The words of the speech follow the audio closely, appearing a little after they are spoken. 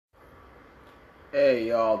Hey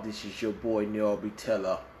y'all, this is your boy Neil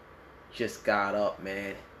Teller. Just got up,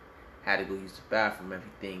 man. Had to go use the bathroom,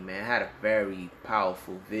 everything, man. Had a very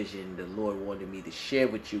powerful vision the Lord wanted me to share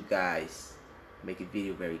with you guys. Make a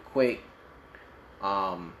video very quick.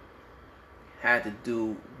 Um, had to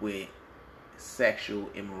do with sexual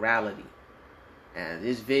immorality. And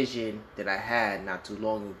this vision that I had not too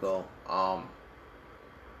long ago,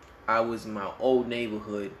 I was in my old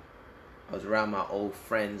neighborhood. I was around my old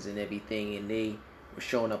friends and everything, and they were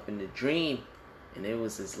showing up in the dream, and there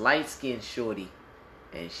was this light-skinned shorty,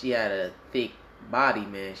 and she had a thick body,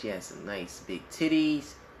 man. She had some nice big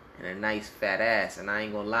titties and a nice fat ass. And I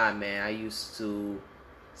ain't gonna lie, man, I used to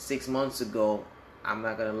 6 months ago, I'm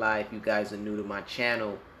not gonna lie, if you guys are new to my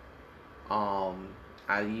channel,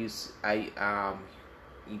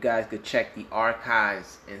 you guys could check the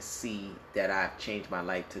archives and see that I've changed my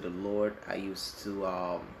life to the Lord. I used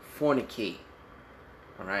to fornicate.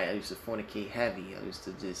 Alright, I used to fornicate heavy. I used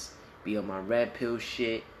to just be on my red pill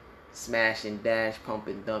shit, smash and dash, pump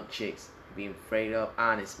and dump chicks, being straight up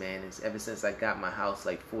honest, man. It's ever since I got my house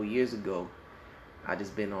like 4 years ago, I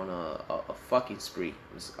just been on a fucking spree.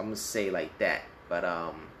 I'm gonna say like that.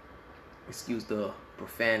 But excuse the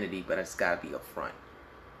profanity, but I just gotta be upfront.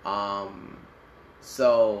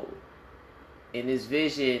 So in this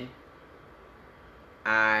vision,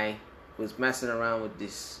 I was messing around with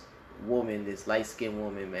this woman, this light-skinned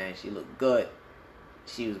woman, man. She looked good.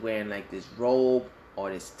 She was wearing like this robe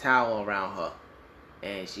or this towel around her,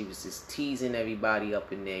 and she was just teasing everybody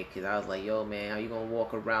up in there, because I was like, yo, man, how you gonna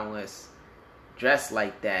walk around with us dressed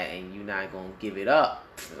like that and you not gonna give it up?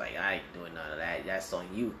 Like, I ain't doing none of that. That's on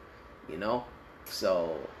you, you know?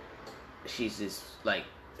 So she's just like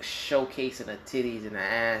showcasing her titties and her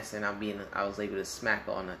ass, and I was able to smack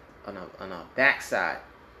her on her backside.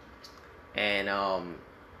 And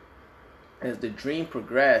as the dream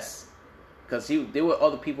progressed, because there were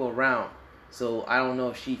other people around, so I don't know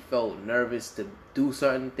if she felt nervous to do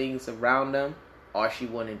certain things around them, or she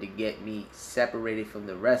wanted to get me separated from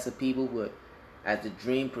the rest of people. But as the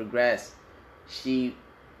dream progressed, she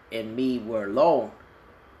and me were alone,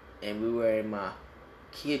 and we were in my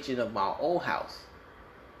kitchen of my old house,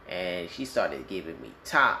 and she started giving me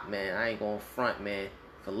top, man. I ain't gonna front, man.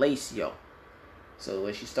 Fellatio. So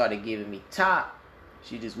when she started giving me top,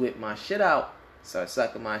 she just whipped my shit out, started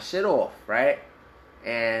sucking my shit off, right?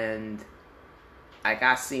 And like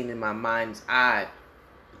I seen in my mind's eye,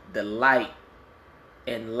 the light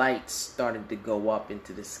and lights started to go up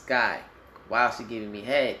into the sky while she giving me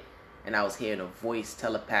head, and I was hearing a voice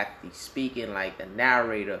telepathically speaking like a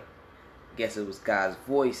narrator. I guess it was God's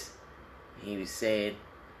voice. He was saying,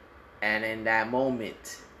 and in that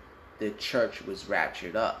moment, the church was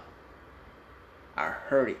raptured up. I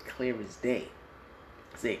heard it clear as day.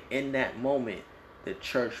 Say, in that moment, the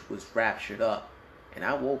church was raptured up. And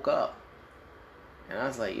I woke up, and I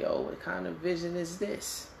was like, yo, what kind of vision is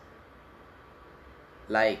this?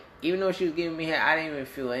 Like, even though she was giving me hair, I didn't even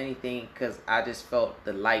feel anything, because I just felt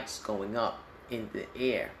the lights going up in the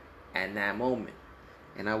air at that moment.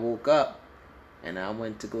 And I woke up, and I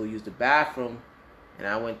went to go use the bathroom, and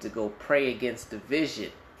I went to go pray against the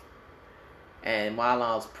vision. And while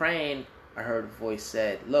I was praying, I heard a voice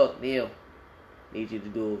said, look, Neil, I need you to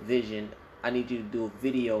do a vision. I need you to do a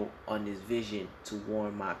video on this vision to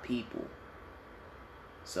warn my people.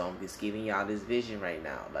 So I'm just giving y'all this vision right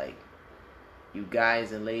now. Like, you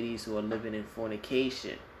guys and ladies who are living in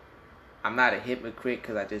fornication, I'm not a hypocrite,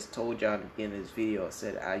 because I just told y'all at the beginning of this video, I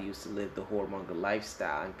said I used to live the whoremonger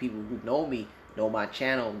lifestyle. And people who know me, know my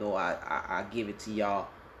channel, know I give it to y'all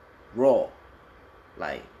raw.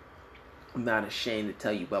 Like, I'm not ashamed to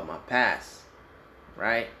tell you about my past,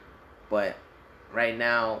 right? But right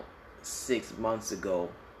now, 6 months ago,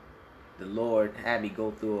 the Lord had me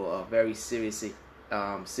go through a very serious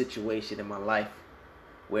situation in my life,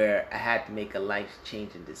 where I had to make a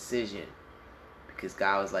life-changing decision, because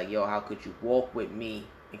God was like, yo, how could you walk with me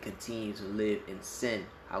and continue to live in sin?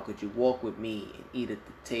 How could you walk with me and eat at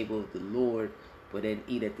the table of the Lord, but then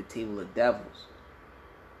eat at the table of devils?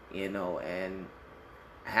 You know, and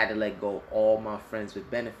I had to let go of all my friends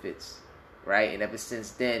with benefits, right? And ever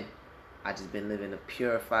since then, I just been living a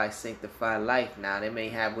purified, sanctified life. Now, they may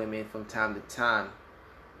have women from time to time.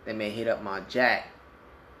 They may hit up my jack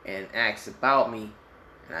and ask about me,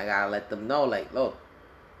 and I gotta let them know, like, look,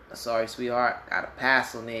 sorry, sweetheart, gotta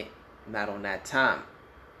pass on it. I'm not on that time.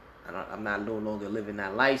 I'm not no longer living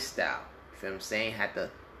that lifestyle. You feel what I'm saying? Had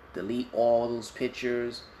to delete all those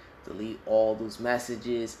pictures, delete all those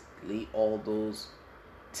messages, delete all those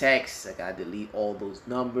texts. I gotta delete all those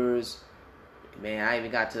numbers. Man, I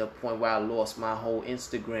even got to the point where I lost my whole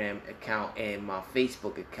Instagram account and my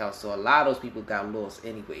Facebook account. So a lot of those people got lost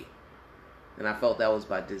anyway. And I felt that was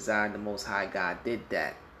by design. The Most High God did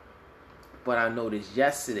that. But I noticed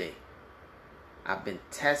yesterday, I've been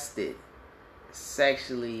tested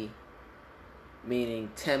sexually, meaning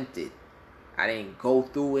tempted. I didn't go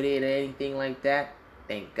through with it or anything like that.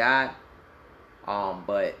 Thank God.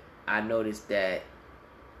 But I noticed that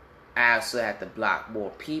I also had to block more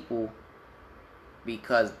people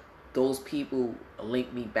because those people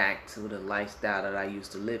link me back to the lifestyle that I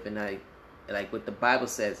used to live. And like what the Bible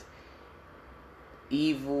says,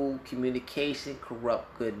 evil communication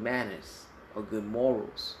corrupt good manners or good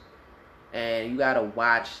morals. And you gotta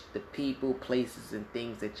watch the people, places, and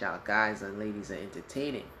things that y'all guys and ladies are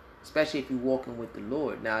entertaining, especially if you're walking with the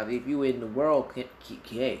Lord. Now, if you're in the world,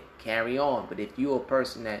 carry on. But if you're a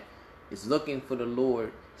person that is looking for the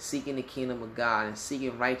Lord, seeking the kingdom of God, and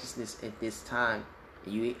seeking righteousness at this time,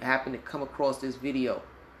 and you happen to come across this video,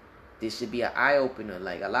 this should be an eye-opener.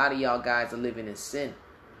 Like, a lot of y'all guys are living in sin.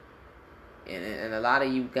 And a lot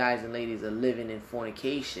of you guys and ladies are living in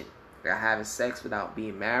fornication. Y'all having sex without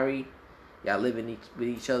being married. Y'all living with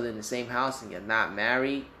each other in the same house and you're not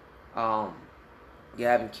married. You're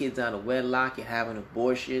having kids out of wedlock. You're having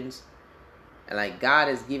abortions. And like, God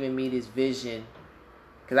has given me this vision.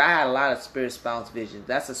 Because I had a lot of spirit spouse visions.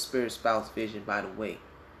 That's a spirit spouse vision, by the way.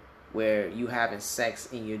 Where you having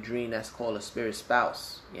sex in your dream. That's called a spirit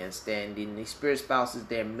spouse. You understand? And these spirit spouses,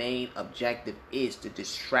 their main objective is to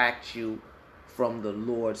distract you from the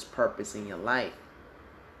Lord's purpose in your life.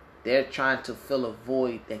 They're trying to fill a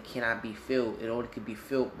void that cannot be filled. It only can be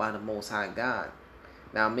filled by the Most High God.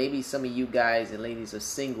 Now, maybe some of you guys and ladies are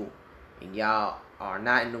single and y'all are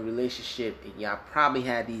not in a relationship and y'all probably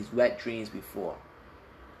had these wet dreams before.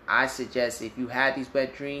 I suggest if you had these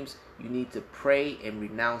wet dreams, you need to pray and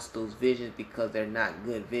renounce those visions because they're not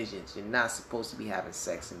good visions. You're not supposed to be having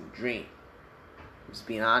sex in the dream. I'm just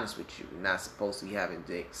being honest with you. You're not supposed to be having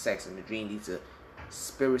sex in the dream. These are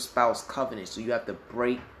spirit spouse covenants. So you have to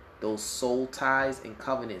break those soul ties and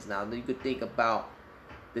covenants. Now, you could think about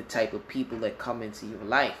the type of people that come into your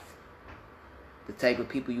life. The type of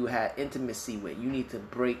people you had intimacy with. You need to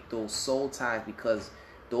break those soul ties because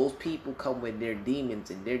those people come with their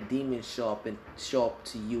demons. And their demons show up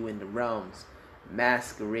to you in the realms,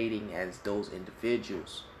 masquerading as those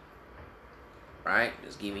individuals. Right?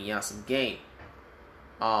 Just giving y'all some game.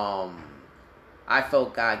 I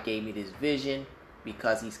felt God gave me this vision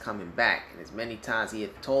because he's coming back. And as many times he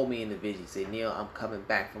had told me in the vision, he said, Neil, I'm coming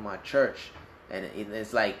back from my church. And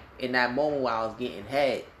it's like, in that moment while I was getting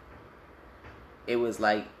head, it was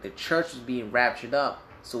like the church was being raptured up.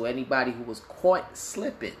 So anybody who was caught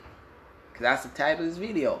slipping, because that's the title of this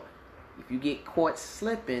video, if you get caught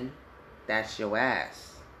slipping, that's your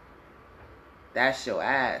ass. That's your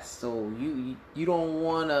ass. So you don't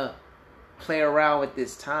want to play around with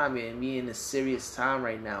this time, and we in a serious time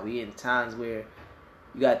right now. We in times where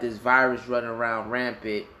you got this virus running around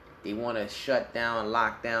rampant. They want to shut down,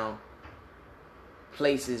 lock down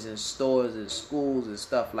places and stores and schools and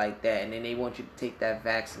stuff like that. And then they want you to take that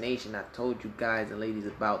vaccination. I told you guys and ladies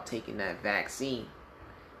about taking that vaccine.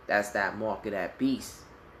 That's that mark of that beast.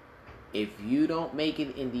 If you don't make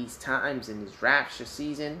it in these times, in this rapture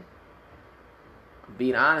season, I'm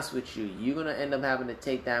being honest with you, you're going to end up having to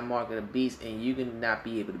take that mark of the beast and you're going to not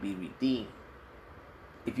be able to be redeemed.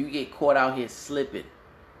 If you get caught out here slipping,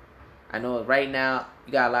 I know right now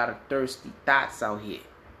you got a lot of thirsty thoughts out here.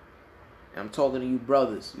 And I'm talking to you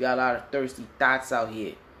brothers. You got a lot of thirsty thoughts out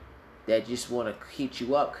here that just want to keep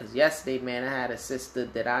you up. Because yesterday, man, I had a sister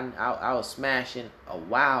that I was smashing a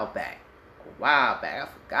while back. I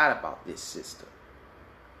forgot about this sister.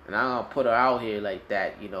 And I'm going to put her out here like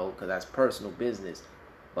that, you know, because that's personal business.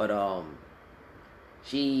 But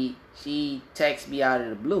she texted me out of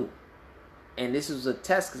the blue. And this was a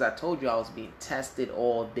test because I told you I was being tested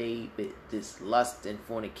all day with this lust and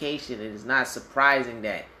fornication. And it's not surprising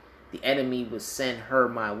that the enemy would send her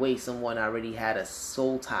my way, someone I already had a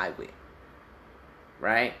soul tie with.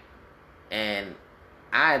 Right? And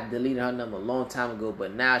I deleted her number a long time ago,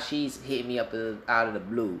 but now she's hitting me up out of the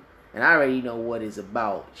blue. And I already know what it's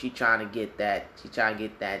about. She trying to get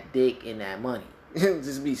that dick and that money.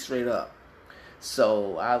 Just be straight up.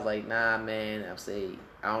 So I was like, nah, man. I say,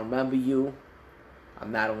 I don't remember you.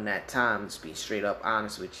 I'm not on that time. Just be straight up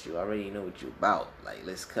honest with you. I already know what you're about. Like,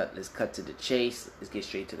 let's cut to the chase. Let's get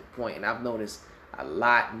straight to the point. And I've noticed a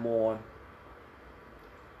lot more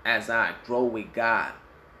as I grow with God,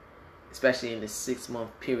 especially in the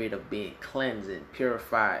 6-month period of being cleansed and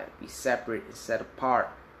purified, be separate and set apart.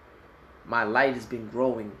 My light has been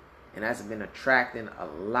growing and that's been attracting a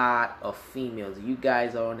lot of females. You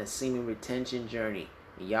guys are on a semen retention journey,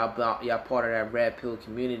 and y'all part of that red pill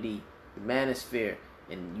community, the manosphere,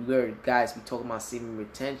 and you heard guys be talking about semen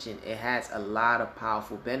retention. It has a lot of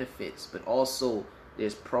powerful benefits, but also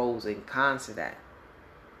there's pros and cons to that.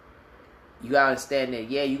 You gotta understand that,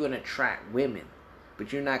 yeah, you're gonna attract women,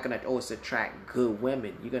 but you're not gonna always attract good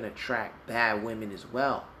women. You're gonna attract bad women as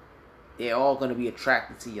well. They're all gonna be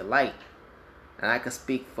attracted to your light. And I can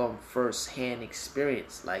speak from first-hand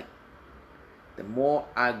experience. Like, the more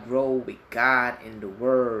I grow with God and the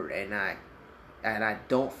Word, and I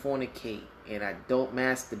don't fornicate, and I don't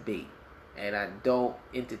masturbate, and I don't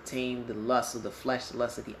entertain the lust of the flesh, the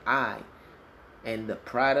lust of the eye, and the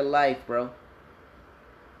pride of life, bro.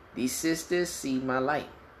 These sisters see my light,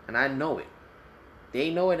 and I know it. They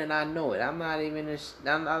know it, and I know it. I'm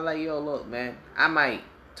not like, yo, look, man. I might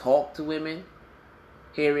talk to women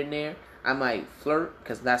here and there. I might flirt,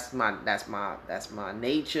 because that's my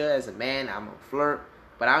nature as a man. I'm a flirt,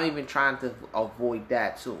 but I'm even trying to avoid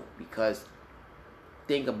that too, because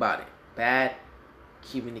think about it. Bad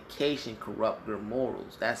communication corrupt your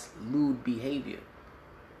morals. That's lewd behavior.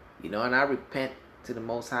 And I repent to the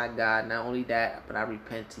Most High God. Not only that, but I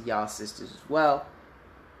repent to y'all sisters as well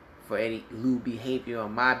for any lewd behavior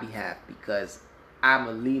on my behalf, because I'm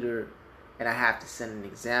a leader and I have to set an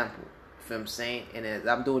example. You feel what I'm saying? And as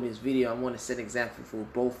I'm doing this video, I want to set an example for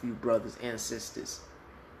both you brothers and sisters.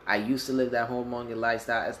 I used to live that homemonger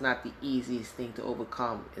lifestyle. It's not the easiest thing to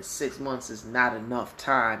overcome. And 6 months is not enough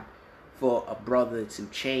time for a brother to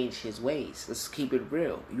change his ways. Let's keep it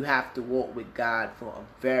real. You have to walk with God for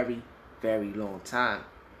a very, very long time.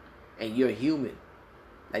 And you're human.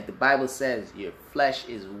 Like the Bible says, your flesh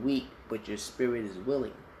is weak, but your spirit is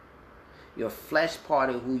willing. Your flesh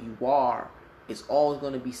part of who you are is always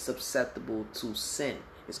going to be susceptible to sin.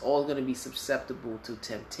 It's always going to be susceptible to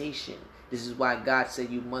temptation. This is why God said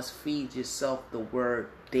you must feed yourself the word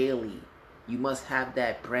daily. You must have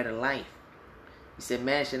that bread of life. He said,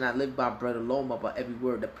 man shall not live by bread alone, but by every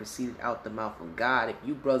word that proceeded out the mouth of God. If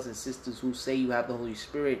you brothers and sisters who say you have the Holy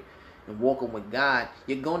Spirit and walking with God,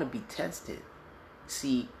 you're going to be tested.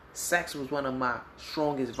 See, sex was one of my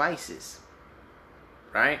strongest vices,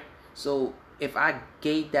 right? So if I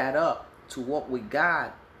gave that up to walk with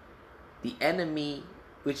God, the enemy,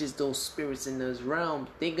 which is those spirits in those realms,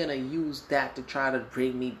 they're going to use that to try to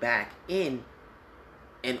bring me back in,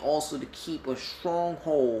 and also to keep a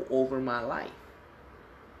stronghold over my life.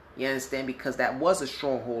 You understand? Because that was a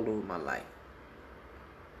stronghold over my life.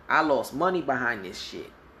 I lost money behind this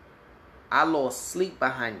shit. I lost sleep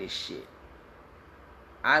behind this shit.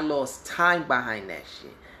 I lost time behind that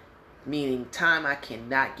shit. Meaning time I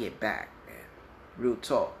cannot get back, man. Real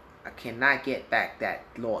talk. I cannot get back that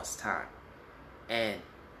lost time. And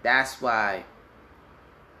that's why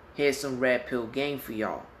here's some red pill game for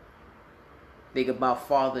y'all. Think about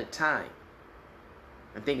Father Time.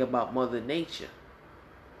 And think about Mother Nature.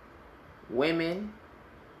 Women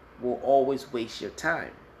will always waste your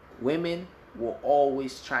time. Women will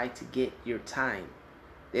always try to get your time.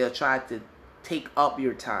 They'll try to take up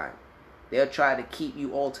your time. They'll try to keep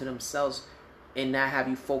you all to themselves and not have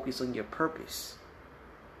you focus on your purpose.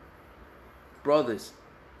 Brothers,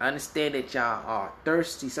 I understand that y'all are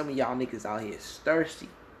thirsty. Some of y'all niggas out here is thirsty.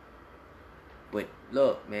 But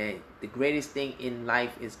look, man, the greatest thing in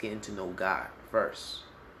life is getting to know God first.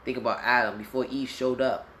 Think about Adam. Before Eve showed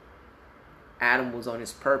up, Adam was on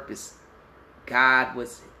his purpose. God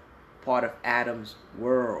was part of Adam's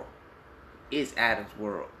world. Is Adam's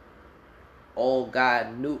world. All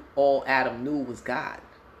Adam knew was God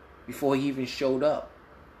before he even showed up.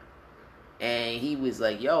 And he was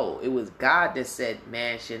like, yo, it was God that said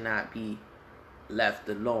man should not be left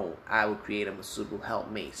alone. I will create him a suitable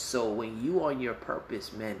helpmate. So when you are on your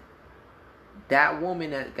purpose, man, that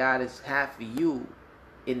woman that God has had for you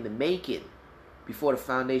in the making before the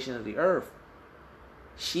foundation of the earth,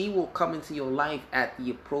 she will come into your life at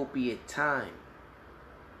the appropriate time.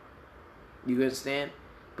 You understand?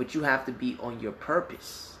 But you have to be on your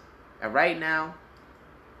purpose. And right now,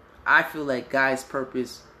 I feel like God's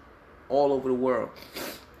purpose all over the world.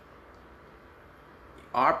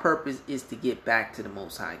 Our purpose is to get back to the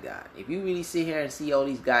Most High God. If you really sit here and see all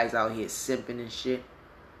these guys out here simping and shit,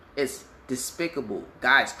 it's despicable.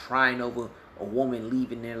 Guys crying over a woman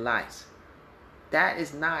leaving their lives. That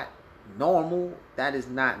is not normal. That is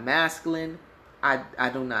not masculine. I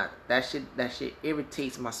do not. That shit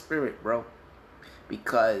irritates my spirit, bro.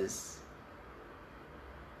 Because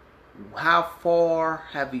how far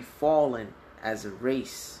have we fallen as a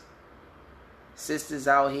race? Sisters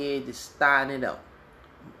out here just starting it up.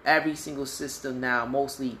 Every single sister now,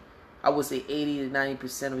 mostly I would say 80 to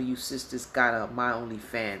 90% of you sisters got a My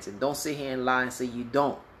OnlyFans. And don't sit here and lie and say you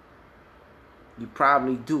don't. You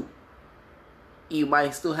probably do. You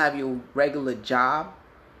might still have your regular job,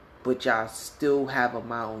 but y'all still have a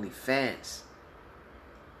My OnlyFans.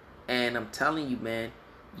 And I'm telling you, man,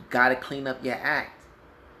 you got to clean up your act.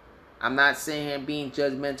 I'm not saying here being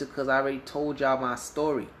judgmental because I already told y'all my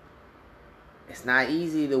story. It's not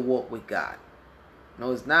easy to walk with God.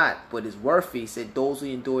 No, it's not. But it's worth it. He said, those who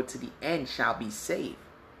endure to the end shall be saved.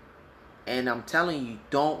 And I'm telling you,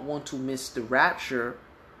 don't want to miss the rapture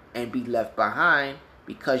and be left behind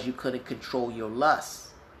because you couldn't control your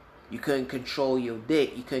lust. You couldn't control your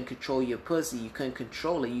dick. You couldn't control your pussy. You couldn't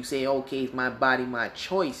control it. You say, okay, it's my body, my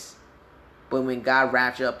choice. But when God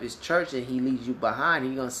raptures up his church and he leaves you behind,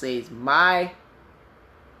 he's going to say, it's my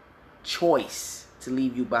choice to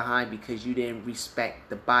leave you behind because you didn't respect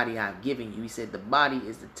the body I've given you. He said the body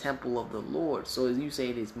is the temple of the Lord. So as you say,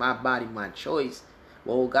 it is my body, my choice.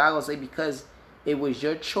 Well, God will say, because it was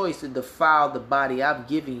your choice to defile the body I've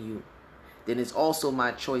given you, then it's also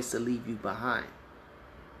my choice to leave you behind.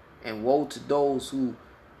 And woe to those who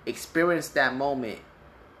experience that moment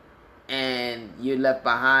and you're left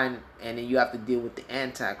behind and then you have to deal with the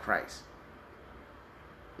Antichrist.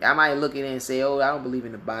 I might look at it and say, oh, I don't believe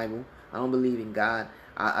in the Bible. I don't believe in God.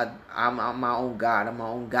 I'm my own God. I'm my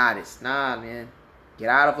own goddess. Nah, man. Get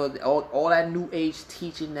out of it. All that New Age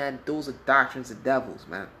teaching, that those are doctrines of devils,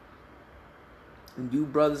 man. And you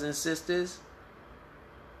brothers and sisters,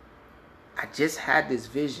 I just had this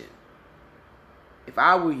vision. If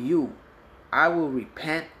I were you, I will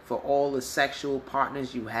repent for all the sexual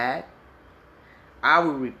partners you had. I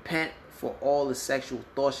will repent for all the sexual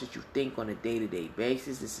thoughts that you think on a day-to-day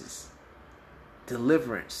basis. This is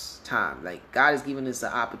deliverance time. Like, God is giving us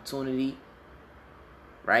an opportunity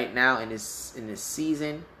right now in this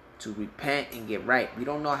season to repent and get right. We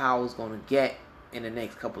don't know how it's going to get in the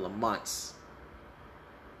next couple of months.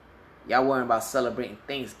 Y'all worrying about celebrating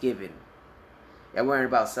Thanksgiving. Y'all worrying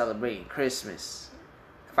about celebrating Christmas.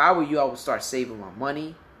 If I were you, I would start saving my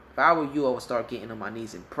money. If I were you, I would start getting on my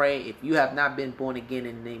knees and pray. If you have not been born again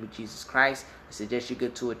in the name of Jesus Christ, I suggest you go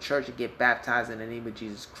to a church and get baptized in the name of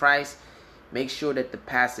Jesus Christ. Make sure that the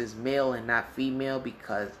pastor is male and not female,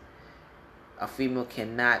 because a female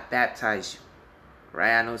cannot baptize you.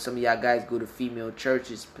 Right? I know some of y'all guys go to female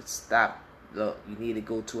churches, but stop. Look, you need to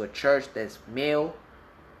go to a church that's male,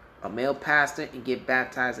 a male pastor, and get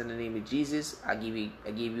baptized in the name of Jesus. I give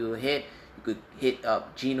you a hint. You could hit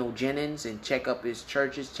up Geno Jennings and check up his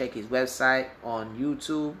churches. Check his website on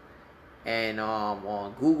YouTube and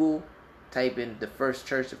on Google. Type in the First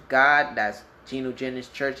Church of God. That's Geno Jennings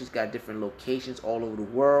Church. He's got different locations all over the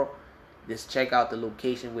world. Just check out the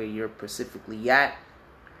location where you're specifically at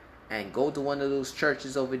and go to one of those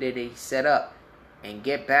churches over there they set up and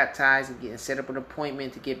get baptized and set up an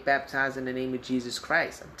appointment to get baptized in the name of Jesus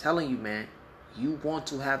Christ. I'm telling you, man, you want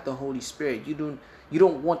to have the Holy Spirit. You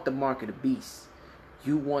don't want the mark of the beast.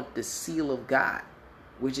 You want the seal of God,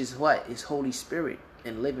 which is what? It's Holy Spirit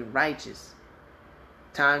and living righteous.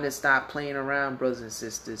 Time to stop playing around, brothers and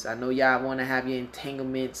sisters. I know y'all want to have your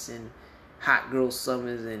entanglements and hot girl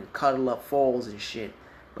summers and cuddle up falls and shit,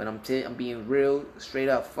 but I'm being real, straight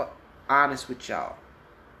up honest with y'all.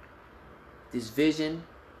 This vision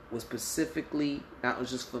was specifically not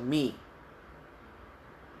just for me,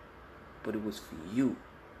 but it was for you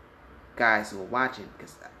guys who are watching,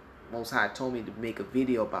 because Most High told me to make a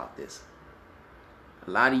video about this.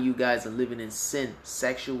 A lot of you guys are living in sin,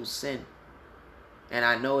 sexual sin. And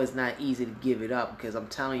I know it's not easy to give it up, because I'm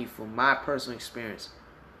telling you from my personal experience,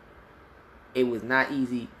 it was not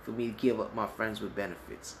easy for me to give up my friends with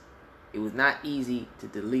benefits. It was not easy to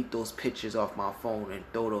delete those pictures off my phone and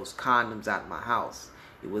throw those condoms out of my house.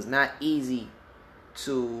 It was not easy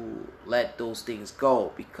to let those things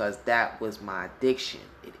go, because that was my addiction.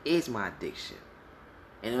 It is my addiction.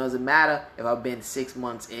 And it doesn't matter if I've been 6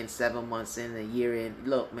 months in, 7 months in, a year in.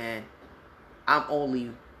 Look, man, I'm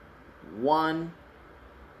only one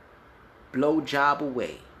blowjob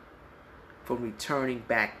away from returning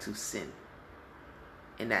back to sin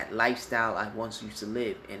and that lifestyle I once used to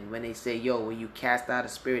live. And when they say, yo, when you cast out a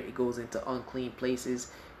spirit, it goes into unclean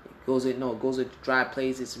places. It goes into dry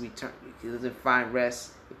places. It doesn't find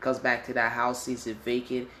rest. It comes back to that house, sees it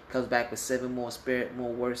vacant. It comes back with 7 more spirit,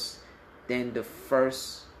 more worse than the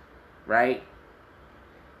first, right?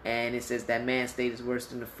 And it says that man's state is worse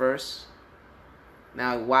than the first.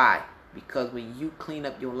 Now, why? Because when you clean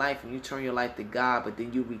up your life and you turn your life to God, but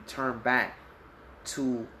then you return back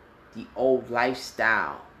to the old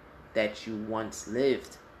lifestyle that you once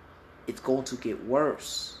lived, it's going to get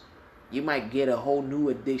worse. You might get a whole new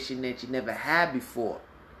addiction that you never had before.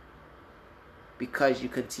 because you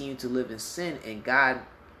continue to live in sin, and God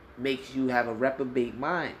makes you have a reprobate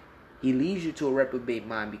mind. He leads you to a reprobate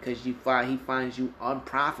mind because He finds you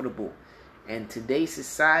unprofitable. And today's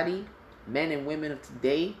society, men and women of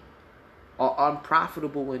today, are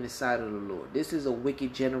unprofitable in the sight of the Lord. This is a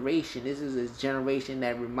wicked generation. This is a generation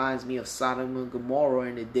that reminds me of Sodom and Gomorrah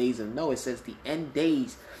in the days of Noah. It says the end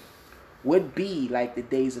days would be like the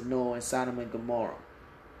days of Noah and Sodom and Gomorrah.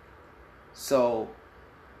 So,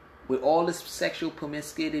 with all this sexual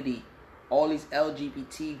promiscuity, all these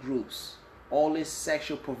LGBT groups, all this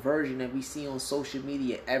sexual perversion that we see on social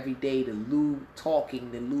media every day, the lewd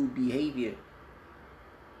talking, the lewd behavior,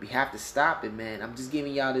 we have to stop it, man. I'm just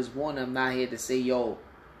giving y'all this warning. I'm not here to say, yo,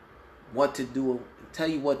 what to do, tell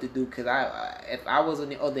you what to do, because if I was on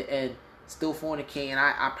the other end, still fornicating,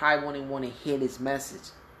 I probably wouldn't want to hear this message.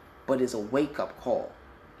 But it's a wake-up call.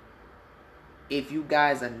 If you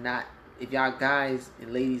guys are not, if y'all guys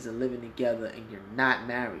and ladies are living together and you're not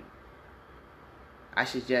married, I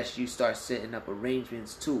suggest you start setting up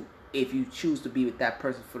arrangements too. If you choose to be with that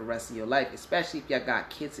person for the rest of your life, especially if y'all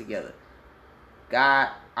got kids together. God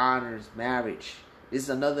honors marriage. This is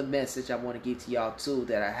another message I want to give to y'all too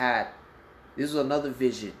that I had. This was another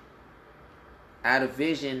vision. I had a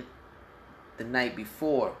vision the night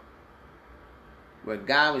before where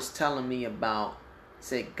God was telling me about,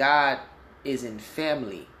 said God is in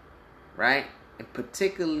family, right? And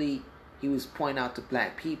particularly, He was pointing out to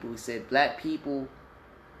black people. He said, black people,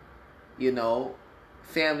 you know,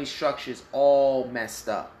 family structures all messed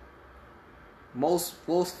up. Most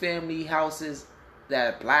family houses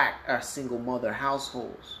that are black are single mother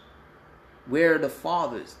households. Where are the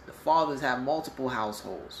fathers? The fathers have multiple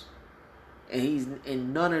households. And he's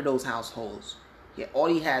in none of those households. Yet all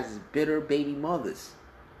he has is bitter baby mothers.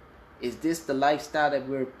 Is this the lifestyle that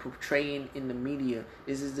we're portraying in the media?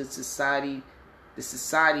 This is the society. The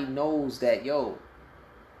society knows that, yo,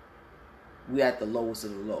 we at the lowest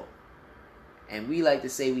of the low. And we like to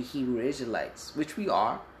say we Hebrew Israelites, which we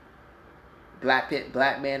are. Black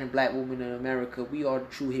man and black woman in America, we are the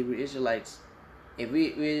true Hebrew Israelites. If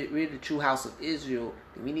we're the true house of Israel,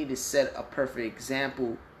 then we need to set a perfect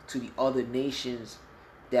example to the other nations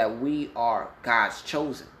that we are God's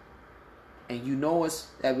chosen. And you know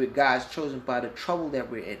us that we're God's chosen by the trouble that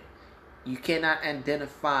we're in. You cannot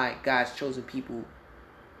identify God's chosen people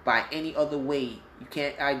by any other way. You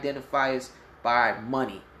can't identify us by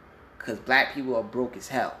money, because black people are broke as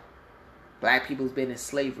hell. Black people have been in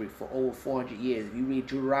slavery for over 400 years. If you read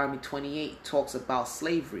Deuteronomy 28, it talks about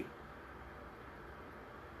slavery.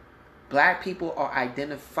 Black people are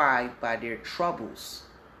identified by their troubles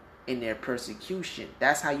and their persecution.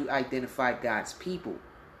 That's how you identify God's people.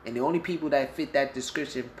 And the only people that fit that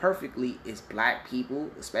description perfectly is black people,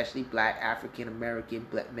 especially black African American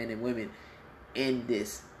black men and women in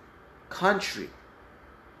this country.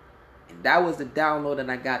 And that was the download that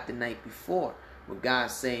I got the night before, where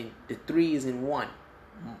God's saying the three is in one.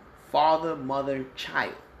 Father, mother,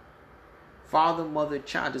 child. Father, mother,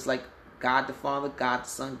 child. Just like God the Father, God the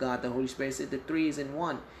Son, God the Holy Spirit said the three is in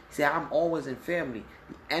one. He said, I'm always in family.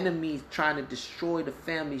 The enemy is trying to destroy the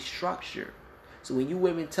family structure. So when you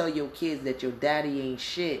women tell your kids that your daddy ain't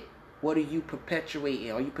shit, what are you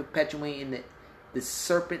perpetuating? Are you perpetuating the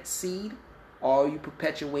serpent seed, or are you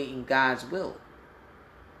perpetuating God's will?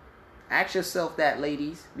 Ask yourself that,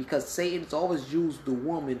 ladies, because Satan's always used the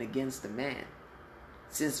woman against the man.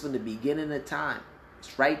 Since from the beginning of time.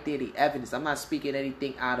 It's right there, the evidence. I'm not speaking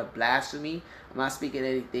anything out of blasphemy. I'm not speaking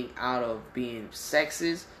anything out of being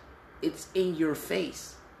sexist. It's in your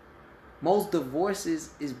face. Most divorces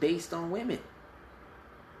is based on women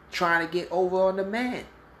trying to get over on the man.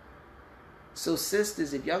 So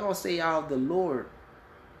sisters, if y'all gonna say y'all of the Lord,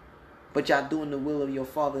 but y'all doing the will of your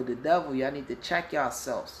father the devil, y'all need to check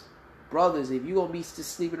yourselves. Brothers, if you gonna be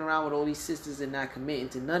sleeping around with all these sisters and not committing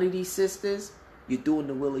to none of these sisters, you're doing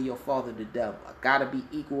the will of your father the devil. I gotta be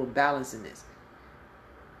equal and balanced in this.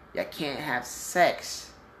 Y'all can't have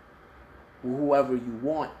sex with whoever you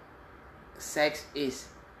want. Sex is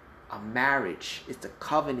a marriage. It's the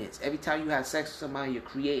covenants. Every time you have sex with somebody, you're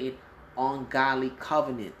creating ungodly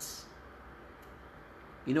covenants.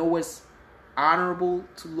 You know what's honorable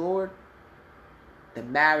to Lord? The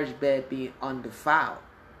marriage bed being undefiled.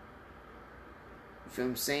 You feel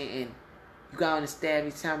what I'm saying? And you gotta understand,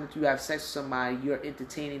 every time that you have sex with somebody, you're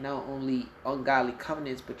entertaining not only ungodly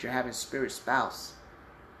covenants, but you're having spirit spouse.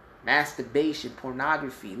 Masturbation,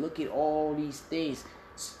 pornography. Look at all these things.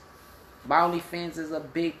 My OnlyFans is a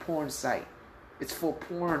big porn site. It's for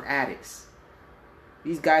porn addicts.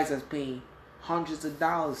 These guys are paying hundreds of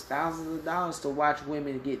dollars, thousands of dollars to watch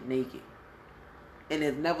women get naked. And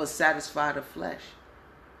have never satisfied the flesh.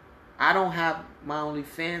 I don't have my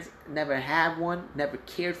OnlyFans. Never had one. Never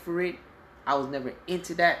cared for it. I was never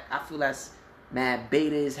into that. I feel that's mad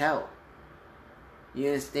beta as hell. You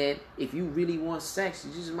understand? If you really want sex,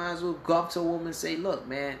 you just might as well go up to a woman and say, look,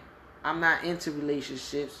 man, I'm not into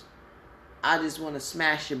relationships. I just want to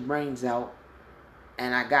smash your brains out.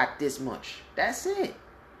 And I got this much. That's it.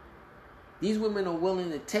 These women are willing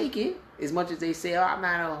to take it. As much as they say, oh, I'm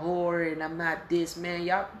not a whore and I'm not this, man.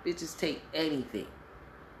 Y'all bitches take anything.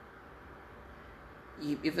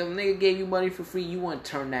 If a nigga gave you money for free, you wouldn't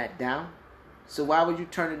turn that down. So why would you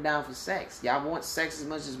turn it down for sex? Y'all want sex as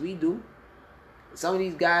much as we do. Some of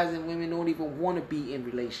these guys and women don't even want to be in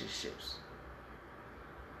relationships.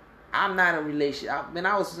 I'm not in a relationship. When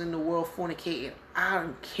I was in the world fornicating, I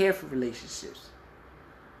don't care for relationships.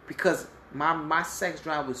 Because my sex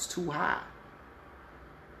drive was too high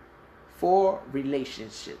for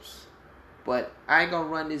relationships. But I ain't gonna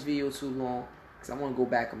run this video too long because I want to go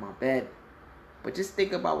back in my bed. But just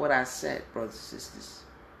think about what I said, brothers and sisters.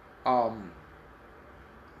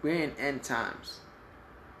 We're in end times.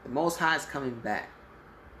 The Most High is coming back.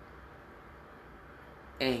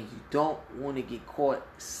 And you don't want to get caught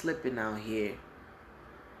slipping out here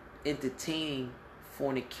entertaining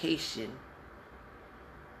fornication,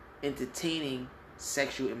 entertaining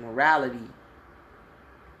sexual immorality,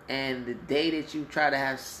 and the day that you try to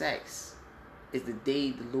have sex is the day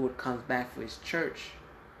the Lord comes back for his church.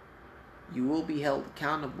 You will be held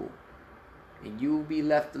accountable, and you'll be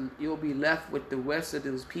left with the rest of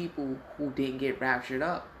those people who didn't get raptured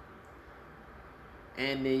up.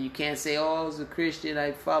 And then you can't say, oh, as a Christian,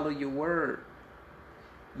 I follow your word.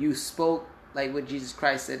 You spoke like what Jesus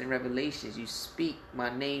Christ said in Revelations. You speak my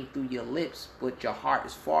name through your lips, but your heart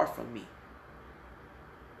is far from me.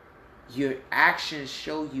 Your actions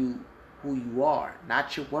show you who you are,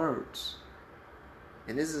 not your words.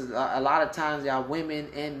 And this is a lot of times y'all women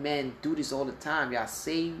and men do this all the time. Y'all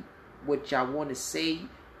say what y'all want to say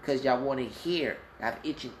because y'all want to hear. Y'all have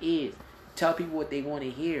itching ears. Tell people what they want to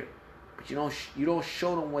hear. But you don't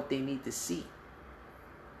show them what they need to see.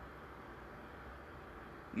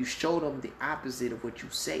 You show them the opposite of what you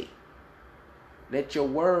say. Let your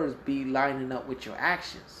words be lining up with your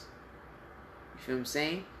actions. You feel what I'm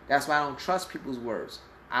saying? That's why I don't trust people's words.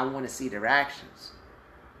 I want to see their actions.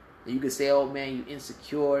 You can say, "Oh man, you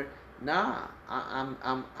insecure." Nah,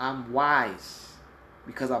 I'm wise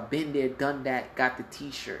because I've been there, done that, got the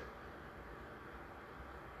T-shirt.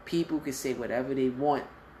 People can say whatever they want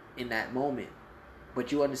in that moment,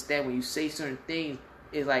 but you understand when you say certain things,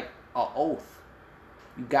 it's like an oath.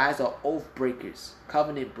 You guys are oath breakers,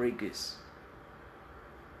 covenant breakers.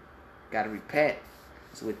 Gotta repent.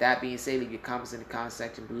 So with that being said, leave your comments in the comment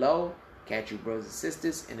section below. Catch you brothers and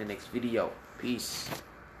sisters in the next video. Peace.